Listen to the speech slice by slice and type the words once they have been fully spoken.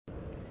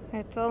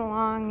It's a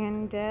long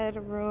and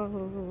dead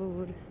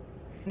road.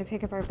 I'm gonna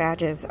pick up our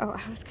badges. Oh,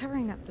 I was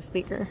covering up the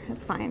speaker.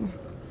 It's fine.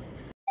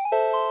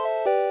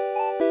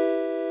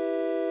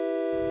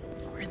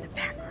 We're in the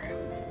back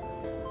rooms.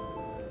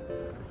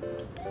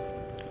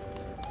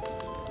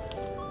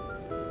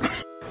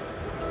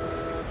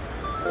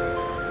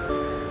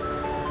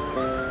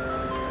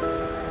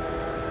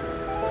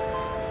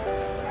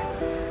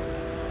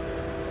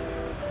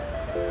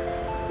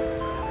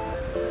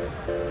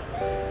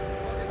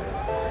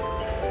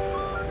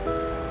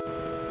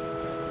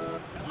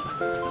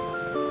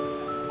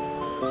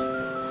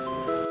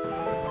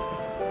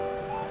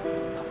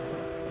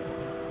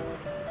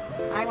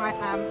 I want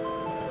some.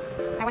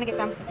 I want to get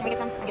some. Can we get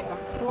some? I get some.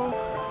 Cool.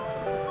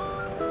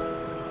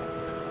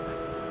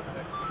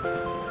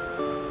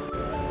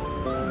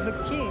 The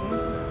king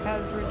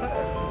has returned.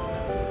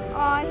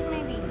 Oh, it's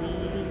my baby.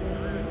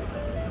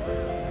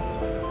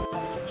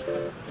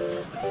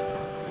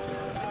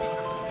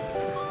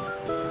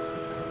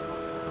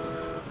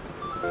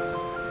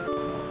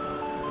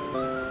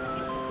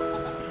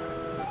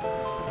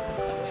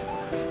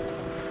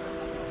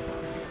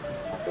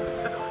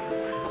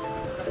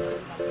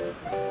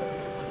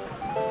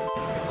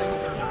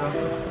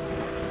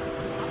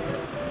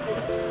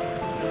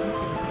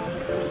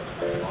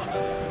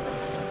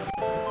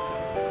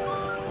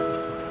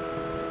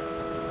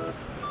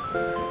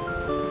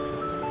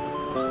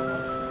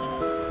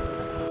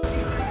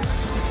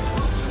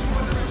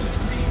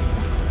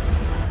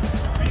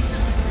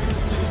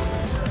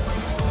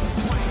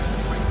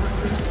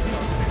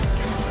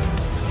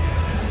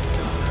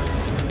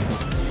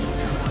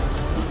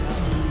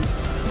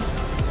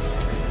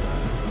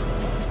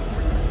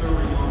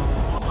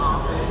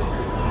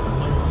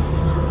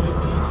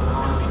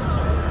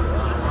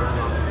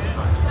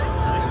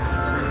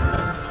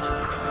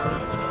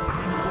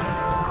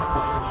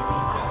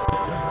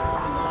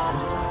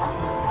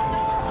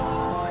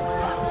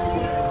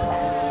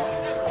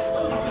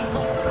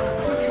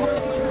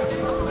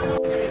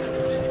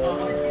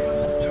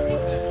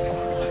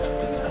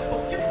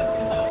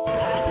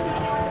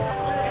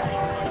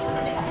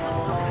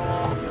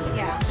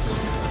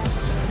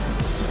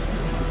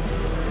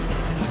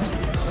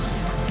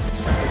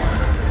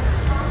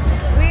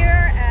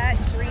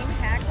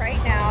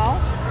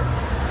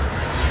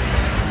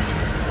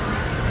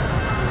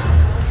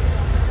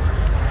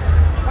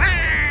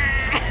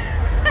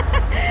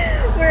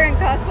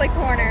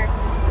 Corner.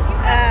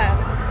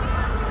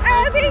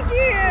 Oh, thank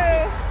you.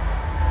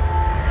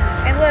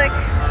 And look,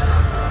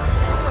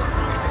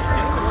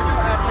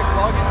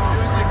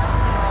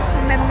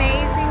 some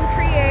amazing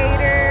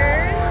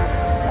creators.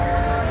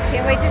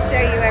 Can't wait to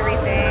show you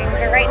everything.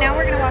 But right now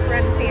we're gonna walk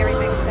around and see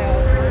everything. So.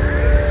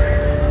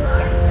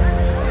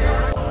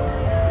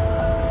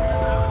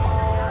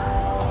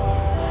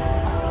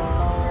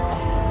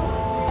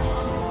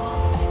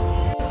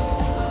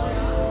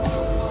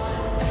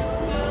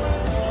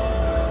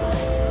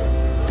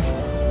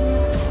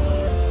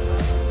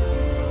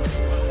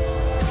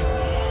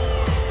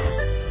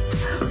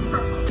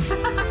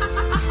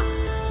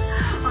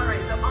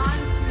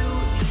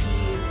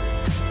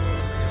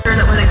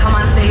 That when they come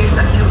on stage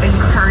that you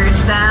encourage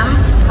them,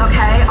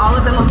 okay? All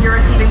of them will be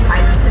receiving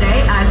prizes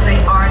today as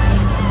they are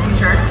the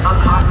future of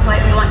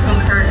cosplay. We want to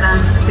encourage them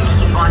to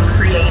keep on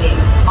creating.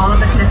 All of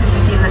the contestants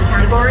you see in this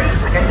category,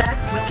 like I said,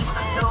 will be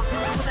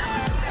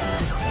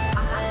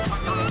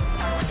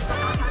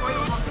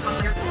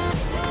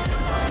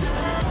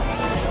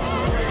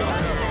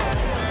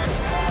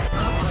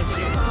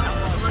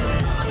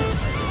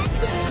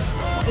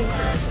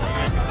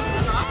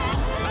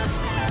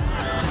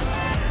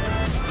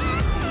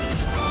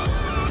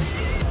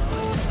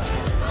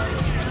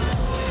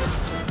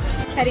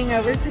Heading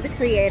over to the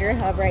Creator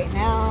Hub right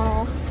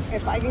now.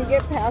 If I can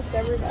get past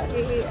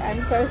everybody,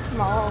 I'm so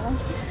small.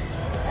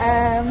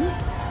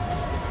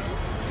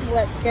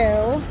 Let's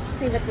go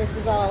see what this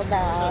is all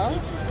about.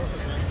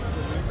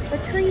 The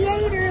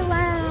Creator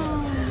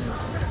Lounge.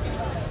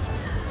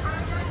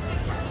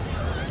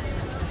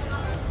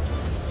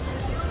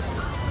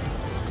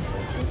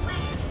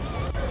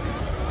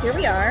 Here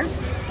we are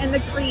in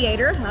the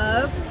Creator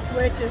Hub,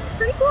 which is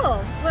pretty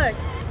cool. Look.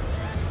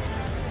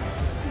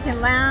 You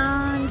can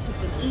lounge, you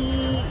can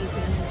eat, you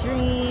can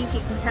drink, you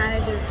can kind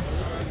of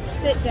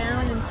just sit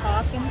down and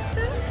talk and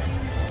stuff.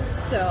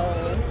 So,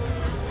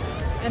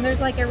 and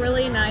there's like a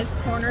really nice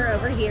corner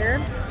over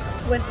here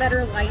with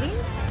better lighting.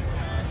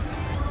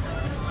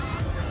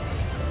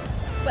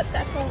 But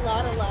that's a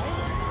lot of light.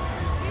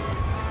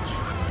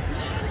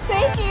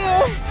 Thank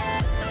you.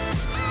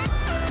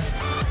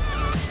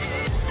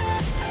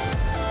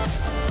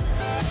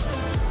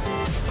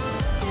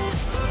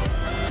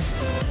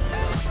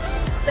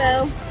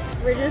 So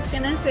we're just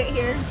gonna sit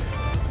here.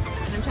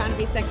 I'm trying to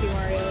be sexy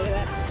Mario, look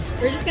at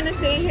that. We're just gonna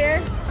sit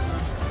here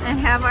and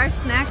have our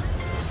snacks.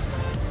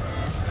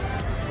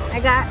 I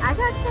got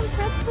some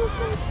pretzels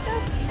and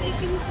stuff. They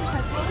give me some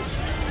pretzels.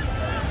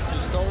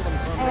 You stole them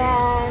from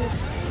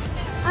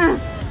me.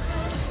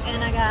 And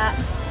I got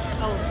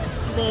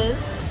Liz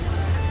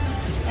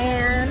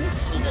and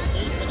she got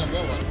 8 and a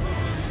Villa.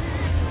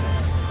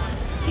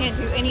 can't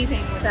do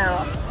anything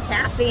without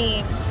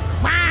caffeine.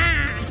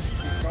 Wah!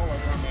 Solo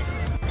from me.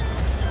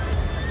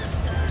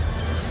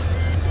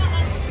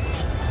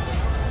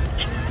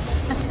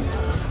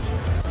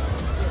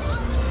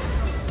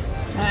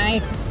 Hi.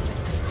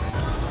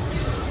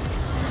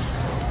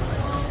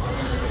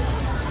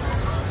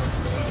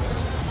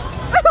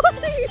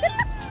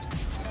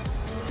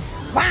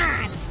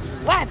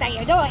 What are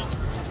you doing?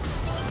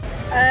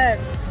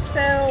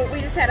 So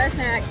we just had our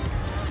snacks,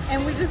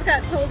 and we just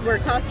got told we're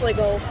cosplay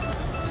goals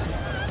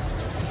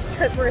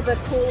because we're the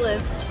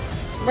coolest.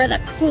 We're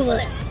the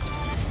coolest.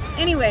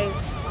 Anyways,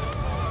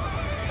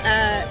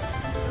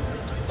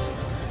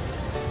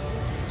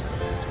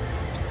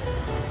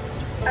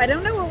 I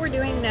don't know what we're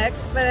doing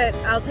next, but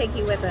I'll take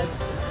you with us.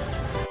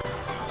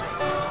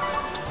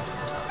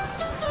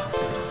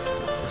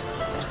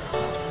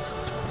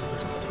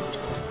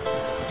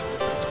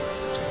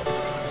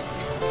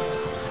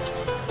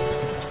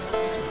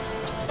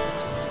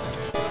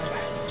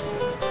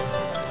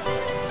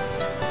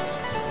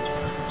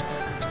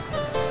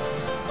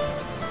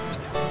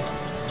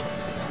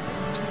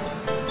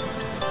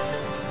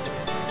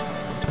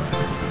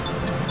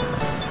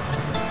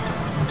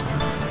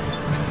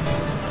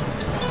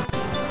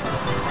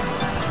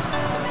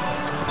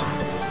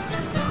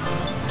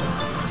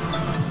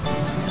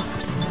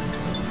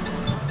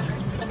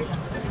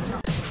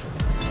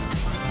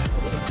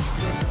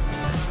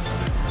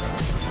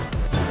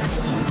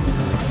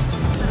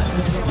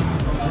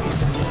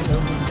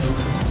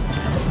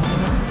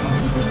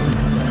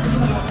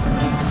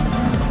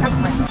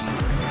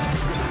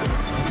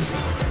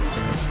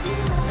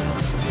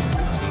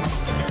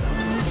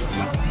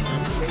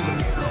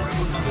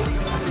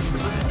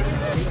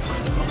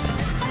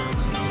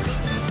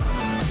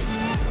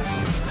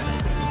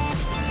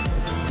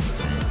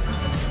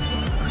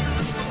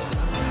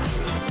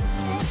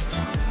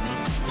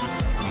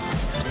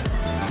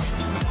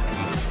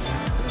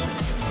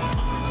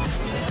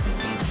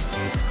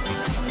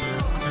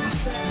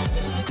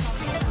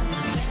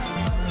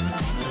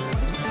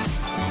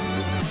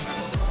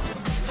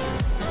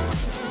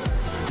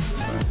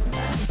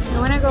 I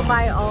want to go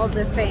buy all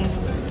the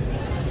things.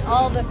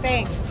 All the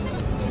things.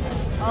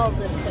 All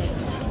the things.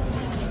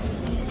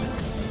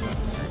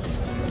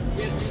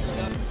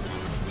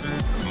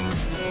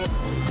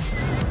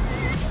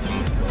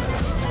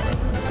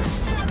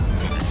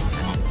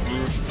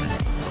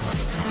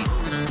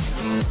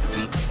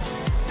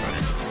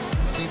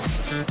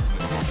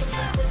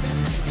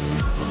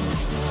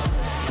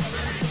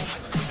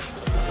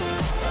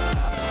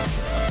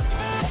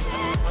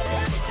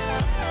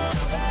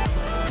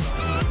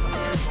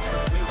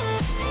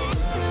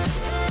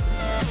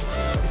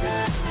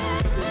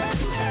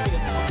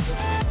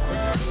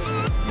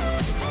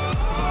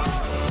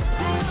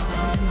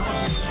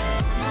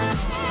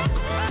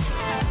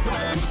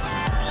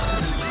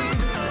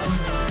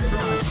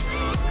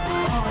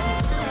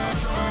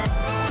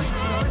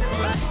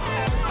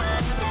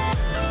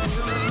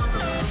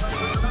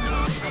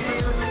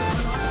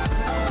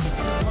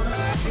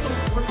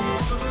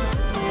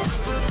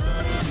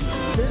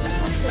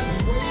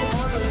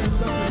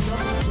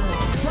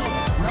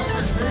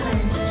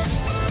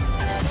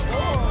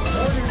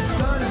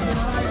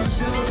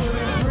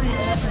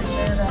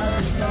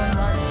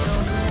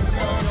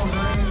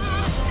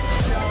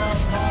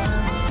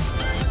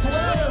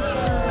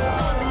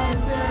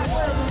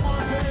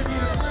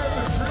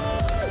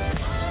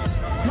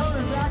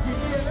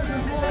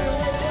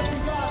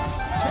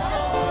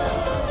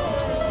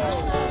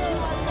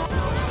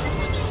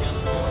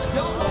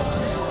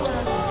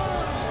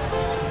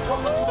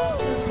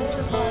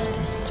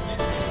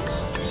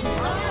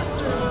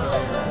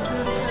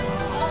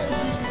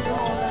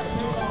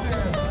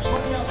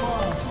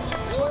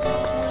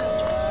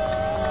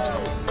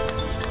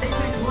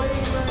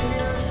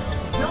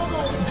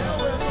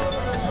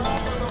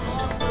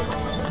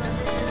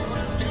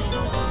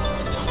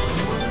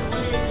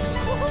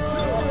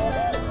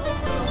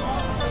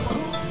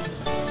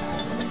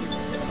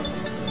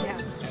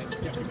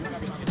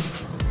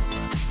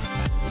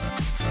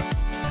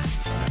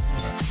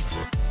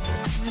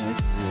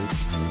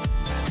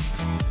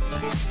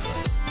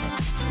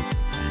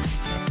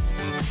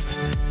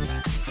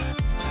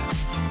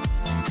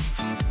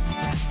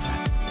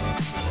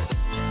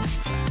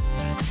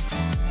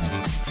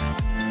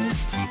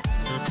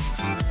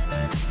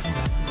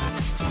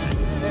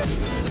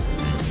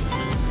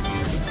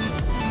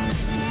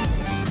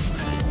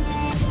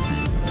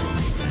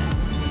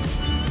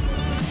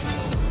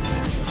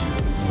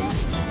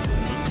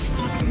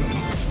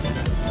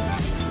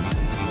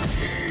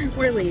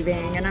 We're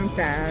leaving and I'm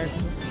sad,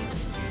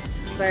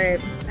 but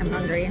I'm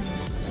hungry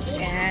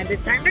and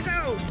it's time to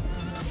go.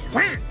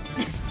 Wah!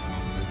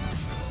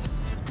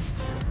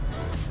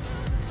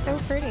 So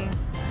pretty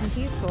and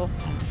peaceful.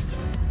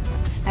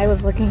 I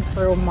was looking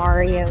for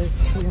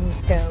Mario's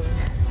tombstone.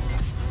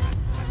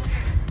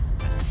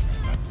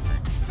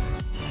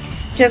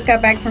 Just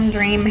got back from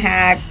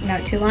Dreamhack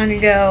not too long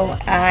ago.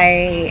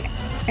 I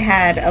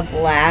had a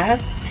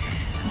blast.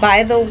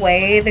 by the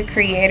way, the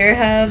Creator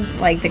Hub,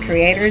 like the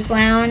Creators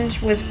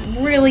Lounge, was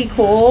really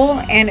cool,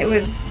 and it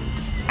was,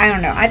 I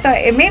don't know, I thought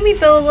it made me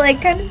feel like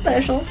kind of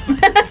special.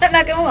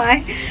 Not gonna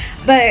lie.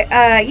 But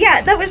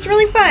yeah, that was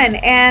really fun,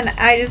 and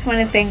I just want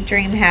to thank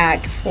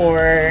Dreamhack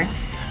for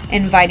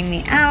inviting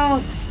me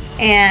out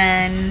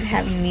and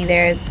having me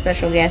there as a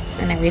special guest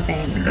and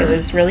everything. It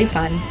was really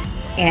fun,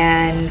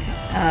 and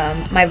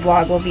my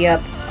vlog will be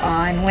up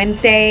on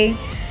Wednesday.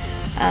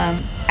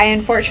 I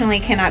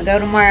unfortunately cannot go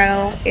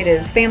tomorrow. It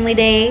is family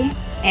day,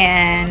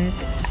 and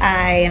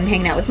I am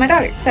hanging out with my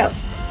daughter. So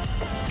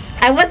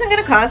I wasn't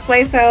gonna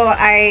cosplay, so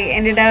I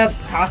ended up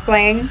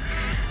cosplaying,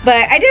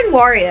 but I did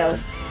Wario.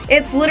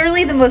 It's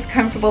literally the most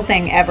comfortable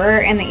thing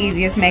ever and the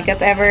easiest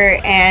makeup ever,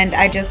 and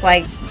I just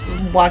like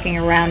walking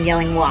around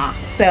yelling wah.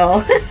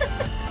 So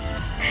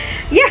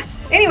yeah,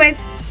 anyways,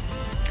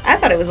 I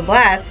thought it was a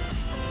blast.